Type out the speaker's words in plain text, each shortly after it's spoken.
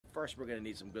first we're gonna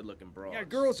need some good-looking broads. Yeah,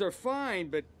 girls are fine,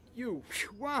 but you,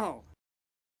 wow.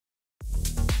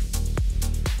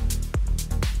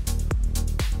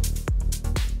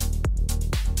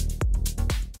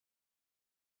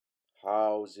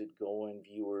 How's it going,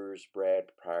 viewers? Brad,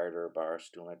 proprietor of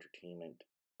Barstool Entertainment,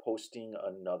 posting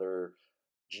another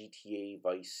GTA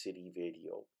Vice City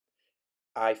video.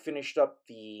 I finished up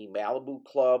the Malibu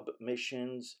Club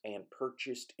missions and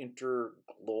purchased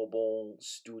Interglobal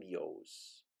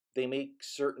Studios. They make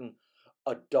certain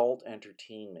adult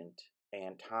entertainment,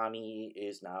 and Tommy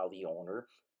is now the owner,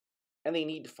 and they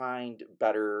need to find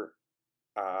better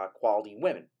quality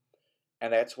women.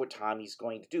 And that's what Tommy's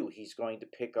going to do. He's going to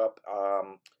pick up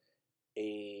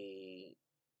a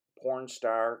porn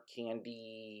star,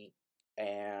 Candy,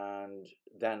 and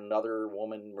then another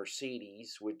woman,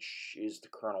 Mercedes, which is the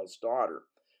Colonel's daughter.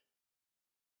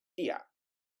 Yeah,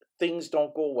 things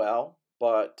don't go well,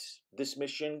 but this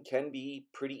mission can be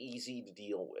pretty easy to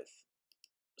deal with.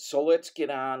 So let's get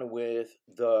on with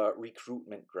the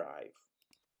recruitment drive.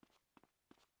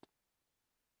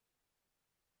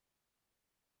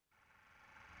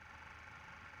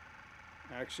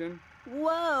 Action.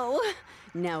 Whoa!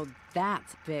 Now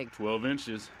that's big. 12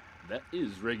 inches. That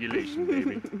is regulation,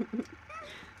 baby.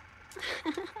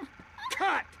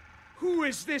 Cut! Who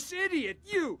is this idiot?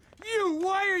 You!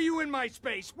 Why are you in my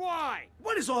space? Why?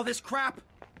 What is all this crap?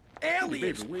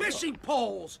 Aliens, Baby, wake fishing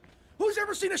poles. Who's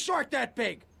ever seen a shark that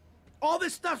big? All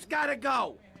this stuff's gotta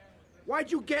go.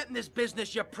 Why'd you get in this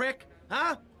business, you prick?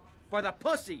 Huh? For the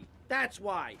pussy. That's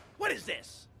why. What is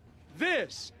this?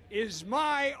 This is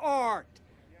my art.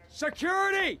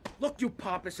 Security! Look, you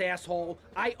pompous asshole.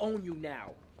 I own you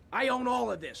now. I own all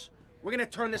of this. We're gonna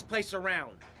turn this place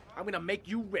around. I'm gonna make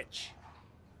you rich.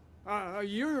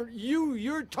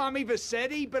 You're Tommy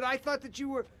Vassetti, but I thought that you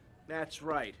were... That's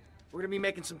right. We're gonna be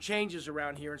making some changes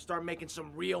around here and start making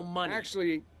some real money.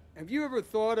 Actually, have you ever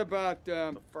thought about,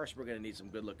 But first we're gonna need some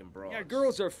good-looking broads. Yeah,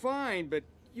 girls are fine, but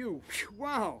you,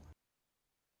 wow.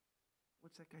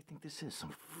 What's that guy think this is?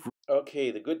 Some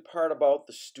Okay, the good part about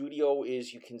the studio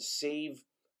is you can save,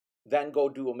 then go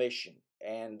do a mission.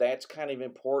 And that's kind of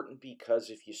important because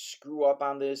if you screw up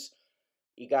on this,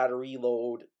 you gotta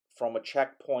reload from a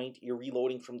checkpoint. You're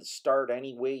reloading from the start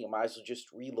anyway. You might as well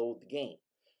just reload the game.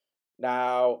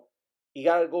 Now, you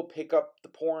gotta go pick up the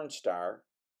porn star,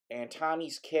 and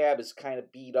Tommy's cab is kind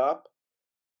of beat up.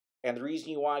 And the reason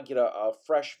you want to get a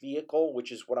fresh vehicle,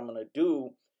 which is what I'm gonna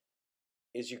do,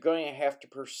 is you're going to have to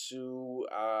pursue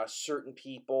certain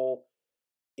people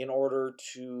in order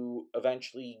to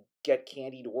eventually get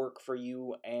Candy to work for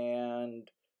you and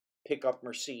pick up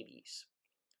Mercedes.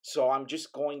 So I'm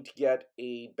just going to get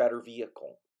a better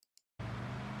vehicle.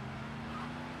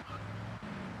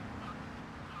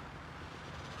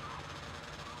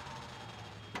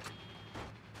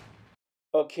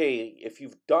 Okay, if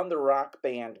you've done the Rock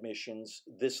Band missions,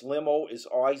 this limo is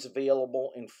always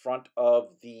available in front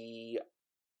of the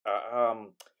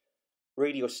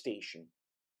radio station,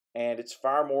 and it's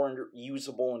far more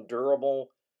usable and durable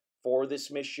for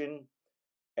this mission.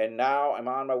 And now I'm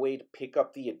on my way to pick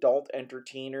up the adult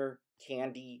entertainer,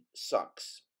 Candy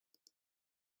Sucks.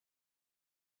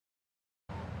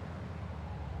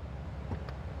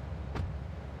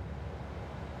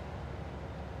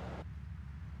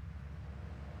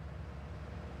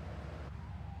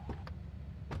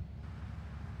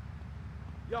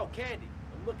 Yo, Candy,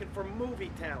 I'm looking for movie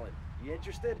talent. You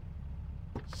interested?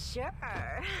 Sure.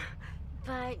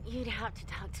 But you'd have to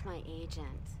talk to my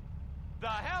agent. The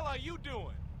hell are you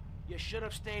doing? You should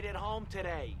have stayed at home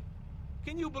today.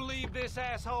 Can you believe this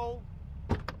asshole?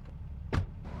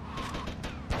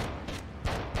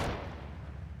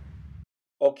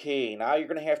 Okay, now you're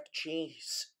going to have to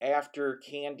chase after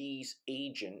Candy's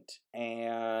agent,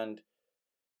 and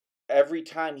every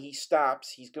time he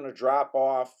stops, he's going to drop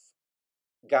off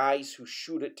guys who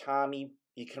shoot at Tommy.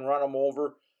 You can run them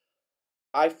over.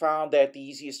 I found that the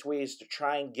easiest way is to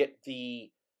try and get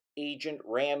the agent,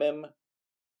 ram him,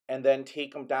 and then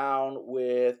take him down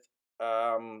with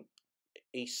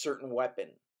a certain weapon.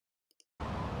 Come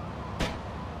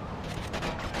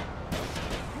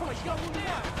on, you gotta move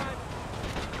down, son.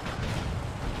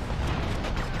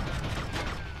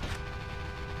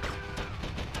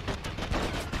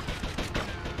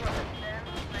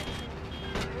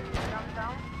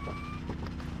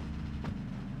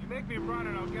 You make me run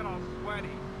and I'll get all sweaty.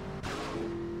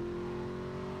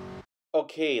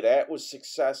 Okay, that was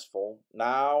successful.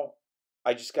 Now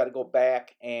I just got to go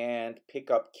back and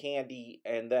pick up Candy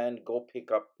and then go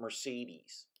pick up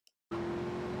Mercedes. Oh, 1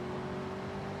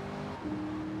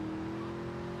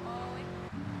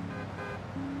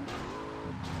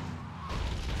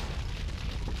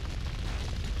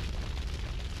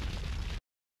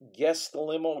 Guess the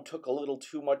limo took a little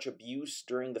too much abuse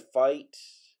during the fight.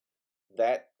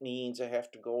 That means I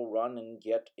have to go run and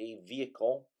get a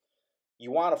vehicle.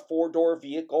 You want a 4-door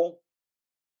vehicle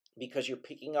because you're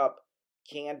picking up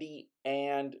Candy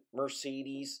and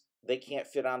Mercedes. They can't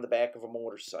fit on the back of a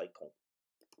motorcycle.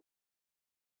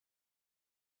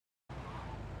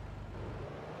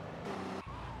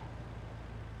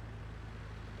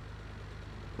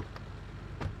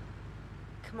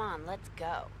 Come on, let's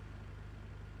go.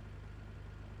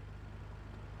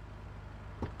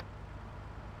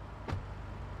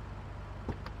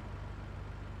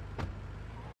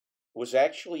 It was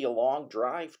actually a long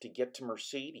drive to get to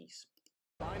Mercedes.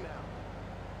 Bye now.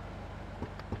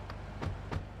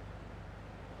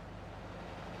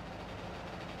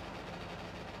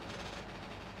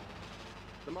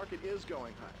 The market is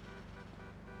going high.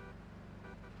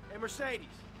 Hey, Mercedes.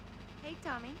 Hey,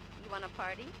 Tommy. You want a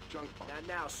party? Junk bond. Not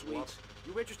now, sweets.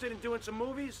 You interested in doing some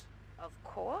movies? Of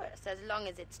course, as long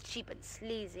as it's cheap and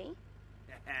sleazy.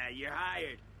 You're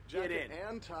hired. Get Jacket in.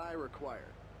 and tie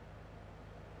required.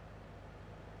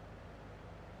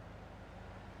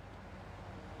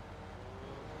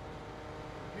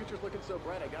 Future's looking so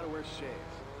bright, I gotta wear shades.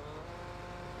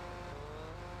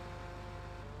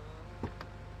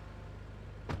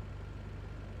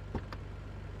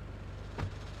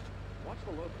 Watch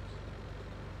the logos.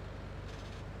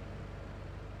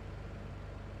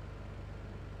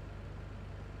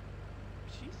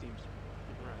 She seems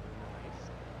rather nice.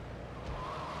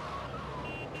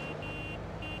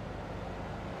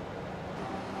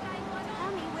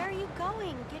 Tommy, where are you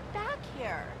going? Get back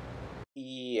here.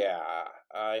 Yeah,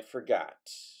 I forgot.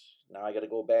 Now I gotta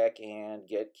go back and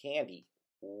get Candy.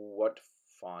 What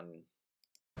fun.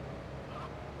 Oh,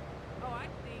 I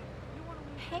see. You want to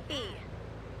leave? Hey.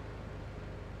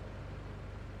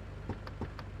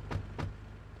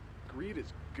 Greed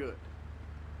is good.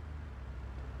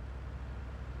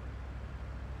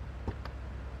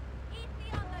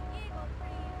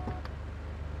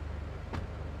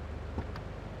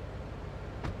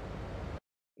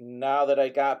 Now that I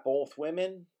got both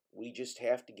women, we just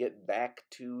have to get back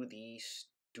to the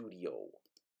studio.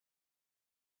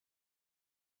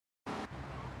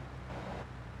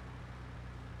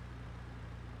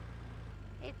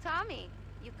 Hey, Tommy.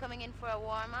 You coming in for a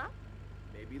warm-up?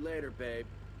 Maybe later, babe.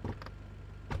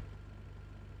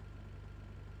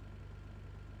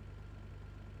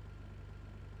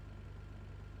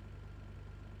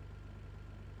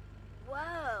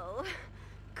 Whoa.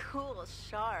 Cool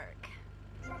shark.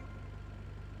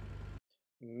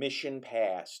 Mission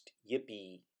passed.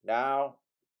 Yippee. Now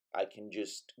I can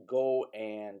just go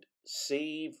and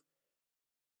save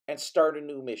and start a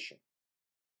new mission.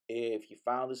 If you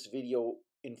found this video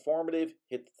informative,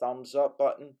 hit the thumbs up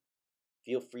button.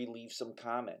 Feel free to leave some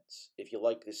comments. If you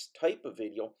like this type of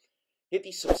video, hit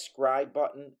the subscribe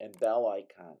button and bell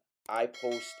icon. I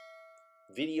post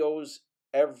videos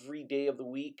every day of the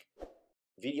week,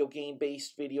 video game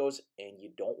based videos, and you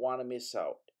don't want to miss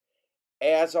out.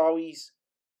 As always,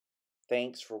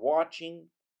 thanks for watching,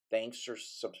 thanks for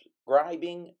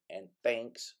subscribing, and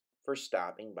thanks for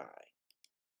stopping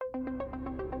by.